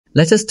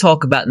Let us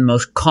talk about the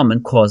most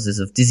common causes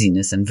of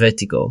dizziness and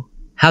vertigo,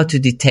 how to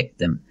detect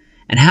them,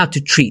 and how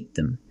to treat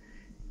them.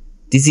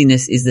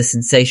 Dizziness is the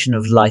sensation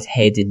of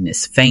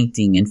lightheadedness,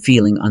 fainting, and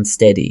feeling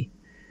unsteady.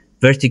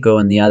 Vertigo,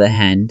 on the other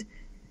hand,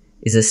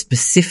 is a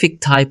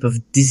specific type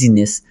of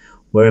dizziness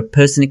where a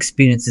person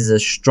experiences a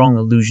strong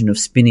illusion of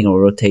spinning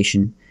or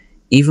rotation,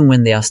 even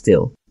when they are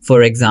still.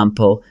 For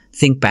example,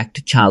 think back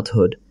to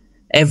childhood.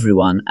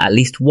 Everyone, at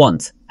least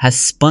once, has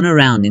spun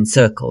around in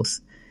circles.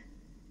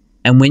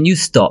 And when you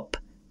stop,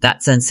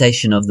 that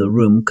sensation of the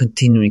room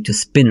continuing to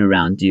spin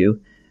around you,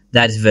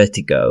 that is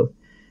vertigo.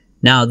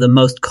 Now, the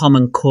most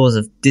common cause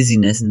of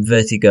dizziness and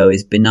vertigo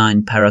is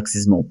benign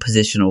paroxysmal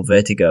positional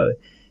vertigo.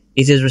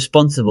 It is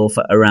responsible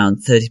for around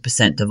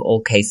 30% of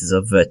all cases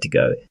of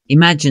vertigo.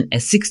 Imagine a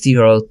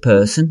 60-year-old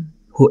person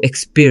who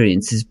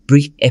experiences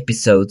brief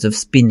episodes of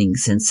spinning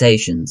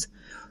sensations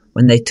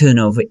when they turn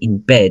over in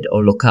bed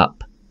or look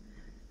up.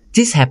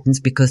 This happens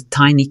because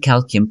tiny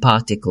calcium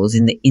particles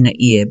in the inner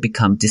ear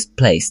become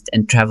displaced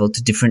and travel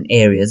to different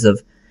areas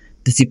of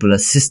the vestibular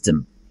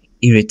system,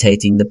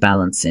 irritating the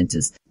balance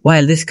centers.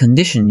 While this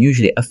condition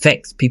usually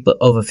affects people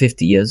over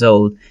 50 years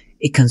old,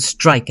 it can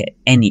strike at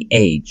any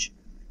age.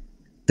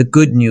 The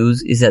good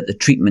news is that the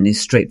treatment is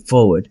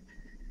straightforward.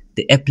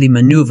 The Epley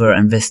maneuver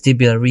and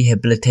vestibular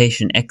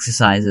rehabilitation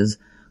exercises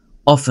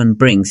often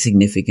bring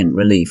significant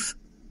relief.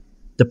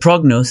 The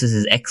prognosis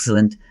is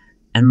excellent,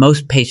 and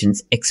most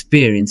patients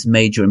experience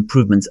major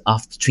improvements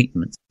after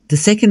treatment. The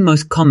second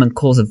most common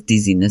cause of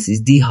dizziness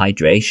is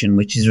dehydration,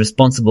 which is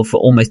responsible for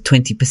almost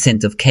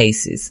 20% of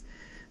cases.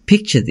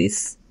 Picture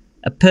this.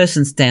 A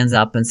person stands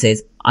up and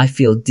says, "I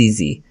feel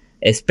dizzy,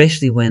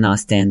 especially when I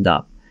stand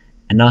up,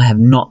 and I have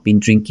not been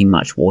drinking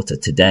much water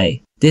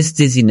today." This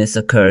dizziness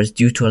occurs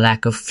due to a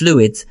lack of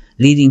fluids,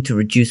 leading to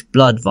reduced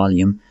blood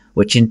volume,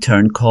 which in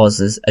turn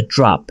causes a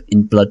drop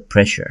in blood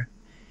pressure.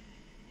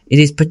 It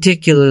is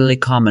particularly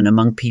common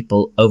among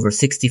people over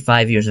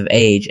 65 years of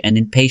age and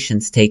in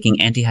patients taking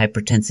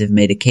antihypertensive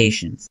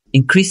medications.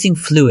 Increasing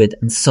fluid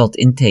and salt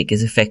intake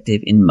is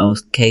effective in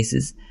most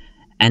cases,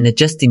 and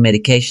adjusting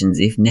medications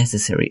if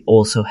necessary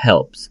also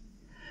helps.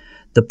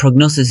 The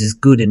prognosis is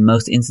good in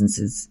most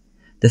instances.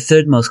 The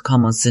third most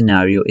common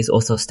scenario is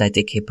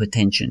orthostatic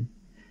hypotension.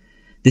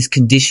 This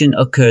condition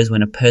occurs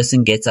when a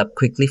person gets up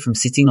quickly from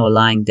sitting or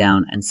lying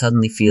down and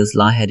suddenly feels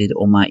lightheaded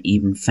or might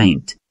even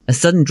faint. A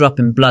sudden drop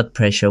in blood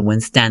pressure when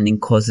standing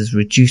causes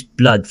reduced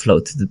blood flow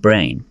to the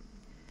brain.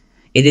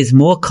 It is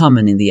more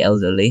common in the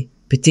elderly,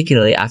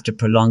 particularly after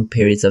prolonged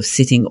periods of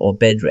sitting or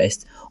bed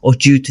rest or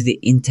due to the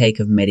intake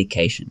of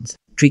medications.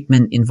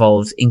 Treatment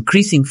involves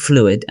increasing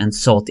fluid and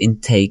salt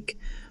intake,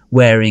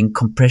 wearing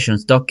compression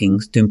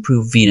stockings to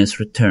improve venous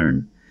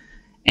return,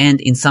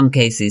 and in some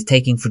cases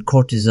taking food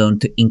cortisone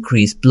to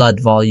increase blood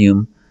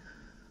volume.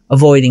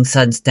 Avoiding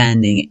sudden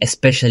standing,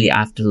 especially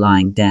after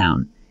lying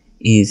down,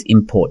 is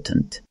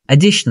important.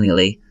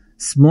 Additionally,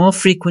 small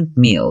frequent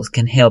meals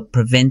can help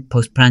prevent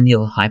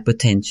postprandial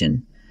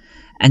hypotension,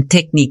 and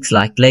techniques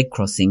like leg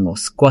crossing or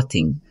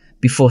squatting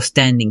before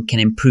standing can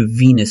improve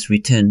venous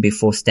return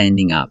before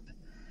standing up.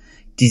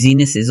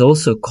 Dizziness is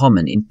also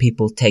common in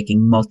people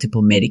taking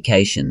multiple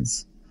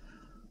medications.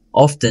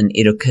 Often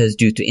it occurs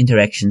due to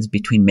interactions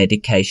between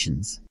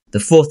medications. The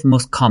fourth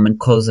most common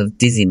cause of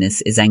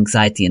dizziness is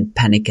anxiety and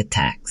panic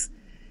attacks.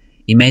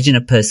 Imagine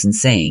a person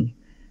saying,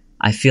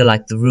 "I feel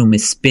like the room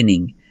is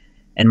spinning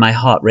and my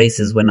heart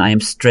races when I am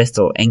stressed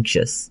or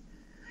anxious."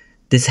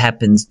 This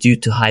happens due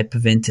to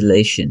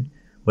hyperventilation,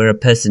 where a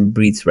person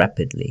breathes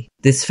rapidly.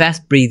 This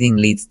fast breathing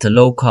leads to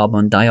low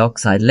carbon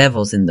dioxide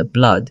levels in the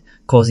blood,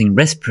 causing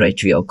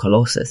respiratory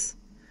alkalosis.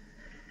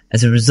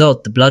 As a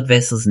result, the blood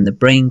vessels in the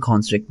brain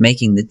constrict,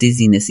 making the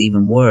dizziness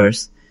even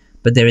worse.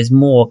 But there is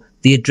more.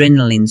 The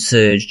adrenaline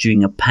surge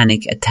during a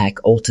panic attack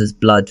alters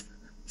blood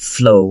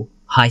flow,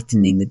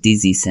 heightening the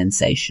dizzy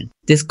sensation.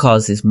 This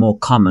cause is more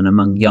common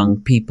among young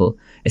people,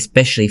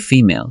 especially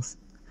females.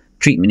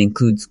 Treatment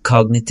includes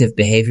cognitive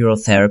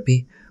behavioral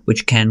therapy,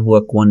 which can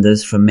work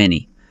wonders for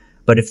many.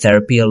 But if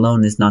therapy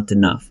alone is not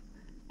enough,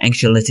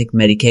 anxiolytic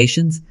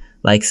medications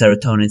like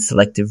serotonin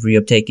selective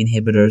reuptake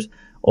inhibitors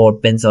or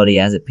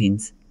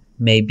benzodiazepines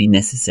may be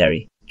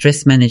necessary.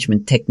 Stress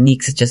management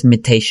techniques such as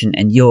meditation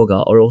and yoga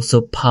are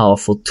also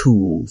powerful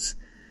tools.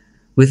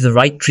 With the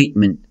right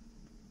treatment,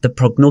 the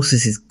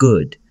prognosis is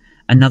good.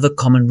 Another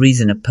common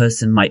reason a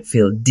person might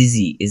feel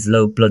dizzy is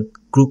low blood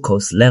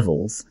glucose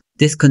levels.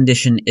 This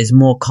condition is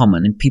more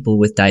common in people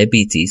with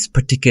diabetes,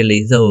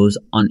 particularly those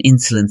on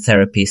insulin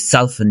therapy,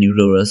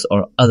 sulfonylureas,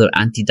 or other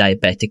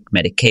anti-diabetic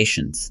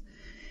medications.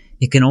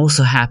 It can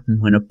also happen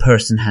when a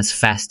person has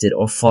fasted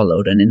or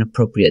followed an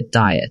inappropriate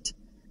diet.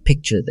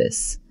 Picture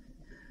this.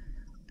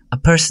 A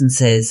person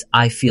says,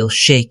 "I feel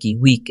shaky,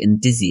 weak, and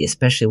dizzy,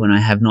 especially when I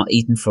have not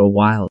eaten for a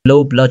while."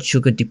 Low blood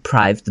sugar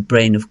deprives the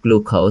brain of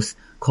glucose,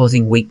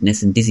 causing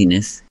weakness and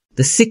dizziness.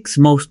 The sixth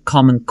most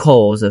common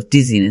cause of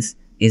dizziness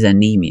is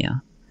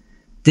anemia.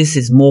 This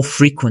is more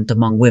frequent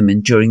among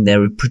women during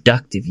their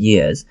reproductive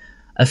years,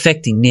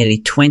 affecting nearly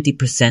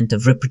 20%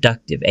 of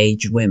reproductive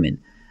age women,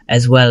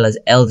 as well as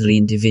elderly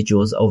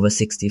individuals over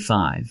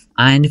 65.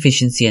 Iron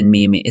deficiency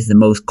anemia is the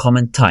most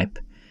common type,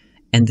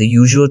 and the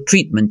usual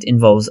treatment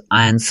involves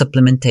iron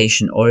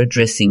supplementation or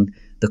addressing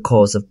the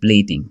cause of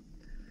bleeding.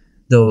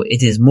 Though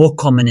it is more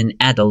common in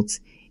adults,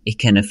 it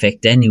can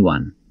affect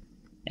anyone.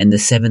 And the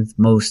seventh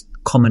most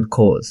common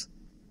cause,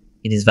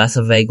 it is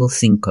vasovagal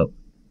syncope.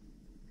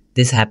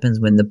 This happens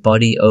when the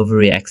body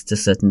overreacts to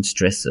certain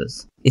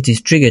stressors. It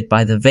is triggered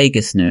by the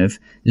vagus nerve,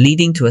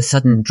 leading to a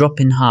sudden drop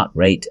in heart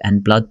rate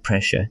and blood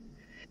pressure.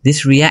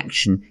 This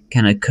reaction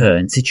can occur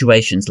in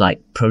situations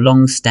like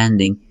prolonged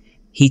standing,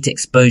 heat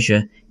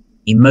exposure,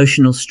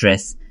 emotional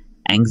stress,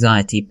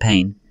 anxiety,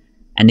 pain,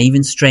 and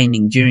even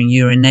straining during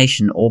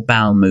urination or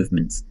bowel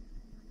movements.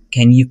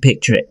 Can you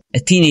picture it? A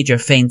teenager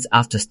faints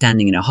after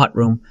standing in a hot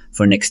room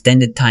for an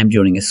extended time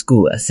during a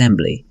school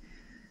assembly.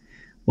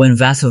 When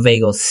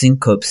vasovagal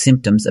syncope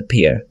symptoms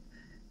appear,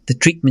 the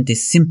treatment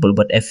is simple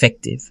but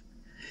effective.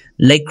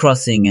 Leg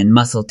crossing and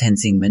muscle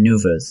tensing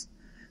maneuvers.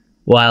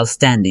 While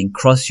standing,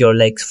 cross your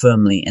legs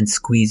firmly and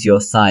squeeze your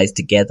thighs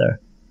together.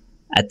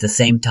 At the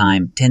same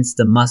time, tense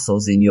the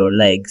muscles in your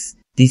legs.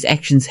 These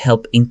actions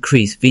help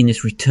increase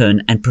venous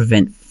return and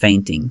prevent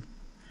fainting.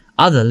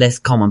 Other less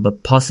common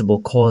but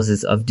possible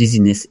causes of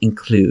dizziness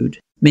include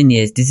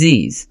Meniere's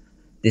disease.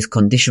 This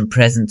condition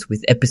presents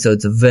with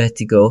episodes of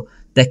vertigo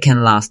that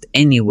can last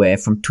anywhere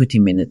from 20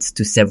 minutes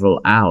to several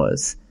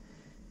hours.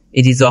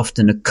 It is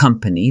often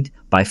accompanied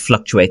by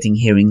fluctuating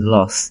hearing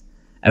loss,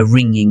 a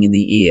ringing in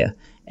the ear,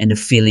 and a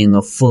feeling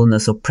of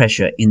fullness or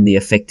pressure in the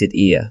affected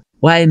ear.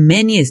 While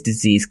Meniere's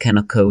disease can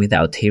occur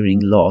without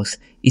hearing loss,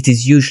 it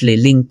is usually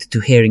linked to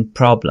hearing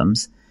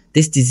problems.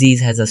 This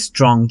disease has a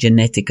strong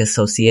genetic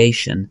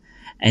association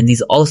and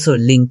is also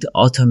linked to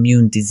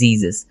autoimmune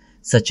diseases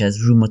such as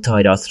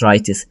rheumatoid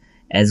arthritis,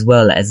 as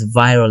well as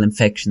viral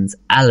infections,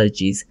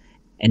 allergies,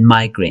 and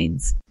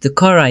migraines. The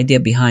core idea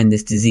behind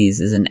this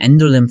disease is an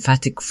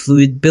endolymphatic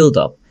fluid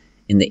buildup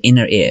in the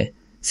inner ear,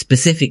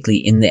 specifically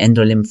in the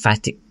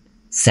endolymphatic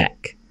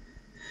sac.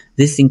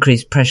 This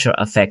increased pressure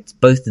affects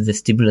both the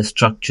vestibular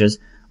structures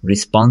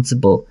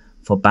responsible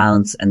for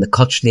balance and the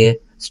cochlear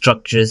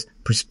structures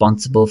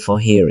responsible for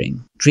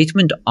hearing.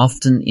 Treatment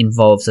often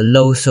involves a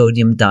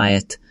low-sodium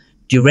diet,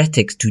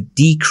 diuretics to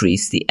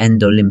decrease the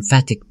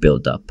endolymphatic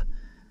buildup,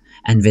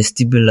 and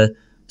vestibular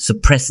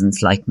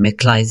suppressants like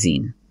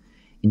meclizine.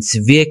 In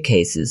severe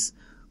cases,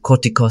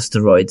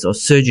 corticosteroids or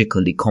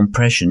surgical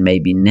decompression may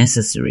be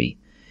necessary.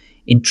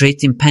 In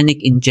treating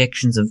panic,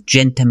 injections of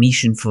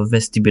gentamicin for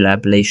vestibular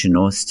ablation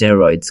or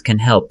steroids can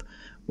help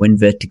when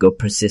vertigo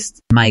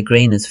persists.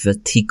 Migrainous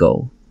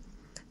vertigo.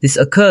 This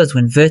occurs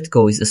when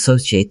vertigo is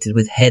associated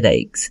with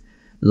headaches,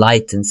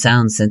 light and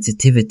sound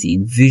sensitivity,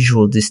 and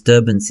visual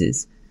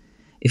disturbances.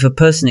 If a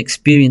person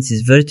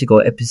experiences vertigo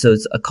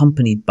episodes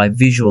accompanied by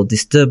visual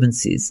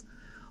disturbances,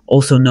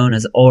 also known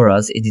as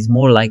auras, it is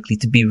more likely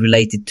to be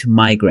related to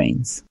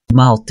migraines.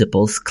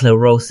 Multiple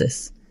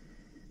sclerosis.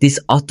 This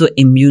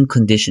autoimmune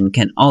condition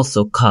can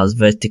also cause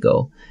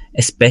vertigo,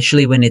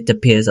 especially when it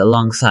appears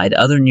alongside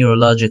other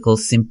neurological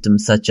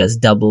symptoms such as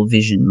double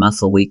vision,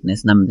 muscle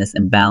weakness, numbness,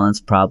 and balance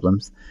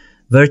problems.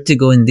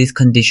 Vertigo in this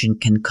condition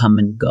can come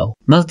and go.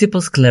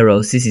 Multiple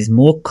sclerosis is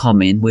more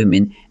common in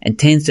women and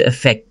tends to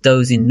affect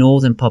those in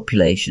northern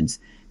populations,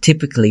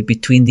 typically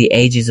between the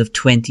ages of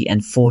 20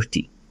 and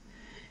 40.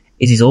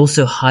 It is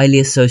also highly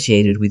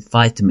associated with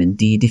vitamin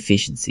D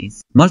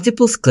deficiencies.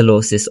 Multiple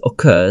sclerosis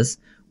occurs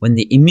when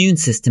the immune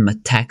system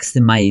attacks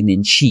the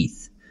myelin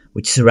sheath,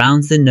 which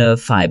surrounds the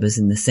nerve fibers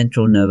in the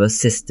central nervous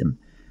system,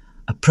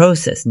 a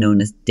process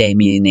known as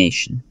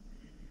demyelination.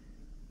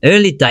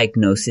 Early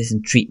diagnosis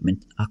and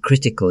treatment are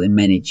critical in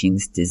managing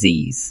this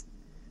disease.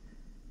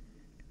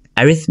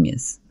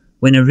 Arrhythmias.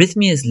 When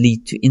arrhythmias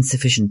lead to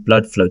insufficient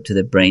blood flow to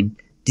the brain,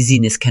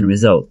 dizziness can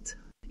result.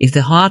 If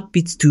the heart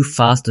beats too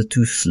fast or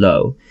too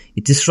slow,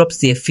 it disrupts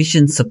the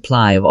efficient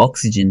supply of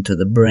oxygen to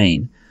the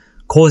brain,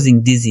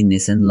 causing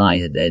dizziness and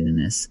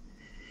lightheadedness.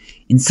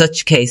 In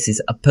such cases,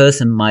 a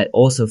person might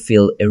also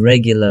feel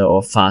irregular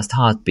or fast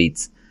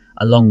heartbeats,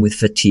 along with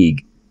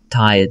fatigue,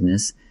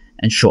 tiredness,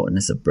 and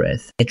shortness of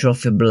breath. Atrial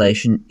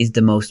fibrillation is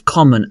the most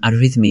common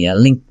arrhythmia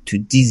linked to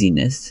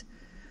dizziness,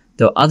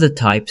 though other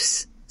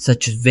types,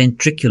 such as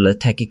ventricular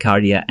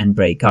tachycardia and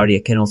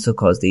bradycardia, can also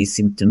cause these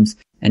symptoms.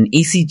 An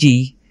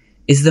ECG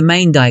is the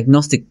main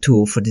diagnostic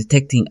tool for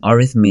detecting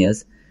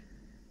arrhythmias,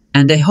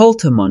 and a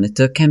Holter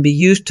monitor can be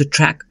used to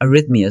track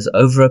arrhythmias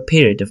over a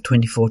period of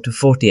 24 to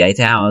 48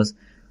 hours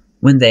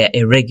when they are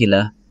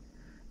irregular.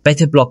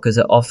 Beta blockers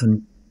are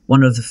often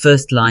one of the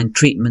first-line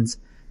treatments,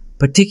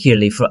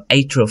 particularly for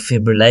atrial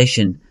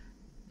fibrillation,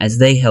 as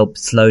they help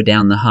slow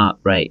down the heart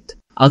rate.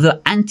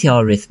 Other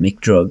antiarrhythmic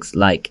drugs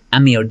like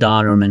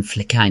amiodarone and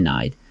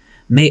flecainide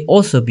may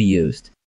also be used.